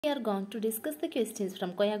We are going to discuss the questions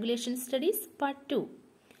from Coagulation Studies Part 2.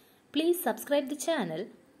 Please subscribe the channel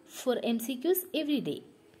for MCQs every day.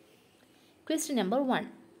 Question number 1.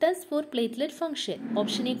 Test for platelet function.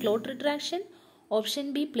 Option A, clot retraction.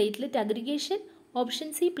 Option B, platelet aggregation.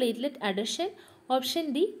 Option C, platelet adhesion.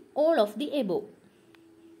 Option D, all of the above.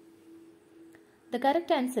 The correct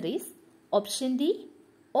answer is option D,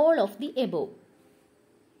 all of the above.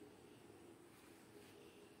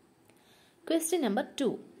 Question number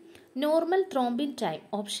 2. Normal thrombin time.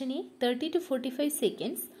 Option A, 30 to 45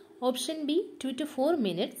 seconds. Option B, 2 to 4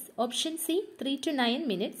 minutes. Option C, 3 to 9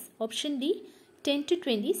 minutes. Option D, 10 to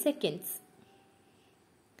 20 seconds.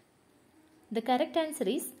 The correct answer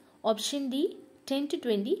is option D, 10 to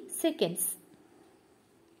 20 seconds.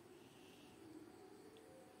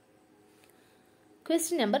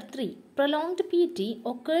 Question number 3. Prolonged PT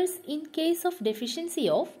occurs in case of deficiency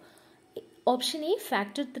of option A,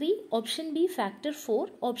 factor 3, option B, factor 4,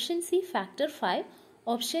 option C, factor 5,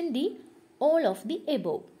 option D, all of the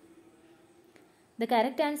above. The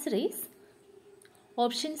correct answer is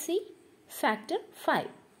option C, factor 5.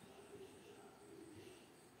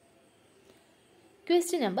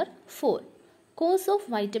 Question number 4. Cause of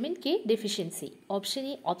vitamin K deficiency. Option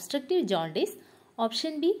A, obstructive jaundice.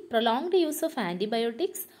 Option B, prolonged use of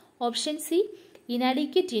antibiotics. Option C,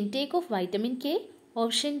 inadequate intake of vitamin K.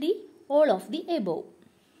 Option D, all of the above.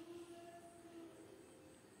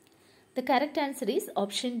 The correct answer is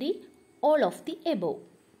option D, all of the above.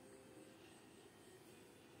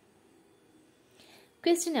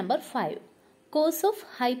 Question number 5. Cause of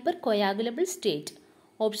hypercoagulable state.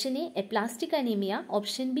 Option A, aplastic anemia.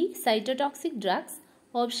 Option B, cytotoxic drugs.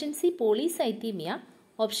 Option C, polycythemia.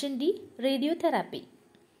 Option D, radiotherapy.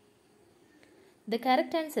 The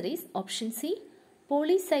correct answer is option C,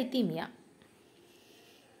 polycythemia.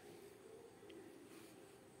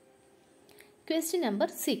 Question number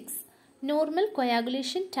 6. Normal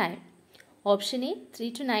coagulation time. Option A,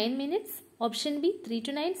 3 to 9 minutes. Option B, 3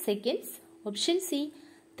 to 9 seconds. Option C,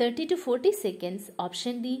 30 to 40 seconds.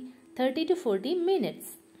 Option D, 30 to 40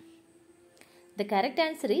 minutes. The correct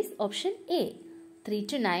answer is option A, 3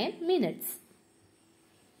 to 9 minutes.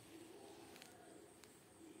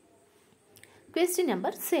 Question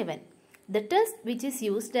number 7. The test which is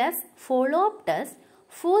used as follow-up test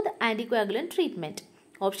for the anticoagulant treatment.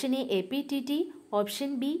 Option A, APTT.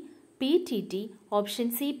 Option B, PTT.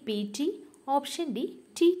 Option C, PT. Option D,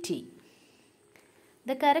 TT.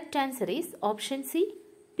 The correct answer is option C,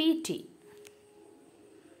 PT.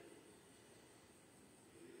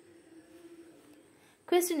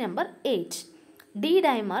 Question number 8.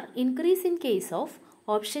 D-dimer increase in case of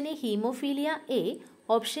option A, hemophilia A.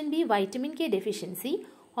 Option B, vitamin K deficiency.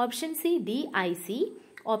 Option C, DIC.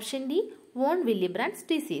 Option D, von Willebrand's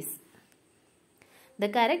disease. The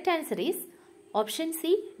correct answer is option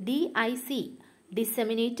C, DIC,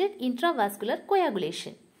 disseminated intravascular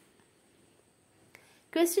coagulation.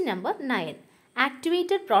 Question number 9.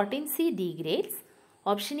 Activated protein C degrades.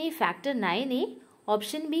 Option A, factor 9A.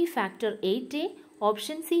 Option B, factor 8A.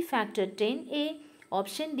 Option C, factor 10A.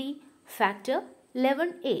 Option D, factor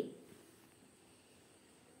 11A.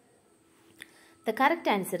 The correct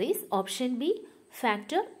answer is option B,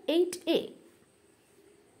 factor 8A.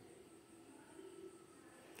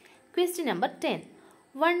 Question number 10.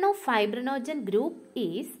 One of fibrinogen group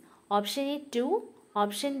is option A 2,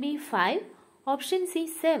 option B 5, option C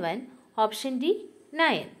 7, option D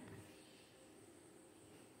 9.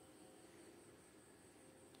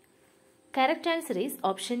 Correct answer is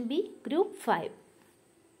option B, group 5.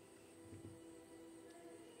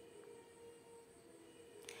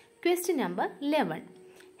 Question number 11.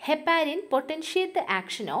 Heparin potentiate the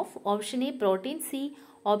action of option A, protein C,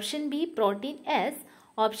 option B, protein S,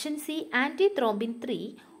 option C, antithrombin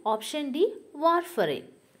 3, option D, warfarin.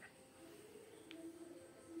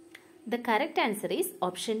 The correct answer is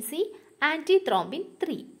option C, antithrombin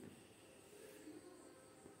 3.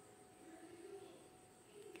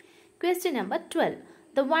 Question number 12.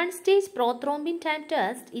 The one-stage prothrombin time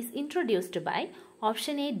test is introduced by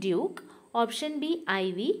option A, Duke, option B,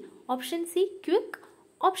 IV, option C, Quick,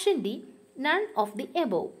 option D, none of the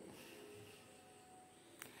above.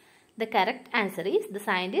 The correct answer is the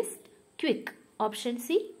scientist Quick. Option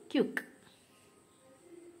C, Quick.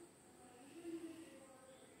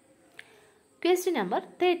 Question number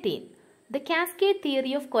 13. The cascade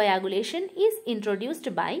theory of coagulation is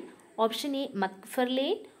introduced by option A,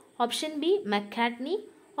 McFarlane, option B, McCartney,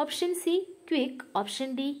 option C, Quick,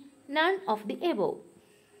 option D, none of the above.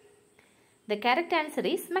 The correct answer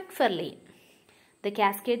is McFarlane. The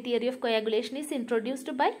cascade theory of coagulation is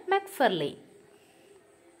introduced by McFarlane.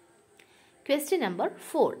 Question number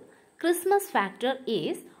 4. Christmas factor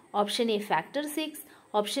is option A factor 6,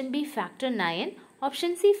 option B factor 9,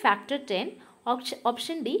 option C factor 10,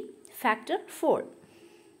 option D factor 4.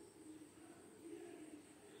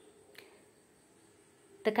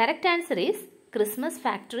 The correct answer is Christmas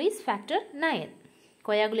factor is factor 9.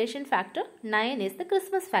 Coagulation factor 9 is the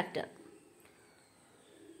Christmas factor.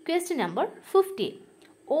 Question number 15.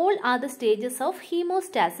 All are the stages of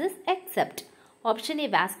hemostasis except option A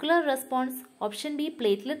vascular response, option B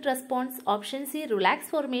platelet response, option C relax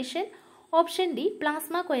formation, option D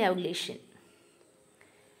plasma coagulation.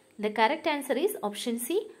 The correct answer is option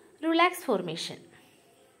C relax formation.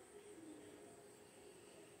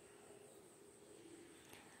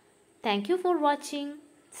 Thank you for watching.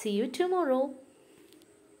 See you tomorrow.